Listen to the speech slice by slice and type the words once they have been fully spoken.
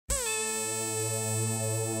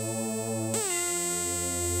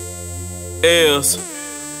L's,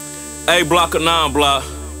 A block or non-block.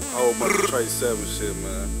 Whole bunch of Trey 7 shit,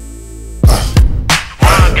 man.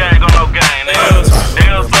 One gang on no gang. L's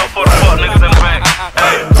up for the fuck niggas in the back.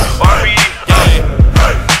 Hey, RBE.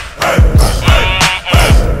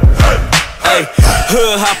 Hey,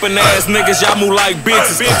 hood hoppin' ass niggas, y'all move like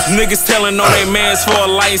bitches. Niggas telling on they mans for a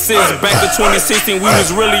license. Back in 2016, we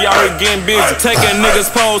was really already getting busy. Taking niggas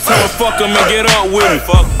pose, tell them fuck them and get up with it.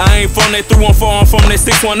 I ain't from that 314, I'm from that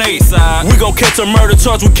 618 side. We gon' catch a murder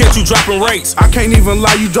charge, we catch you dropping rates. I can't even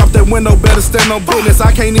lie, you drop that window, better stand on business.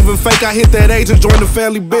 I can't even fake, I hit that agent, join the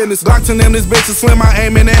family business. Glock to them, this bitch is slim, I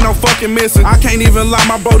aiming, ain't no fucking missing. I can't even lie,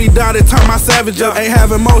 my brody died, it turned my savage up. Ain't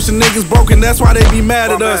having motion, niggas broken, that's why they be mad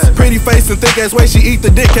at us. Pretty face and thick ass way she eat the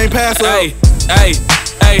dick, can't pass up. Hey,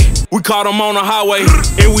 we caught him on the highway,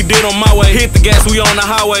 and we did on my way. Hit the gas, we on the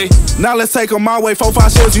highway. Now let's take on my way,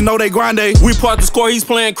 4-5 shells, you know they grande. We parked the score, he's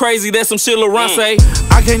playing crazy, that's some shit Lil Ron say.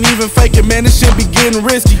 I can't even fake it, man, this shit be getting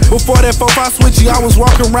risky. Before that 4-5 switchy, I was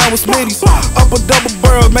walking around with Smitties. Up a double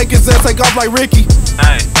barrel, make his ass take off like Ricky.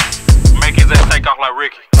 Hey, make his ass take off like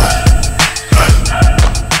Ricky.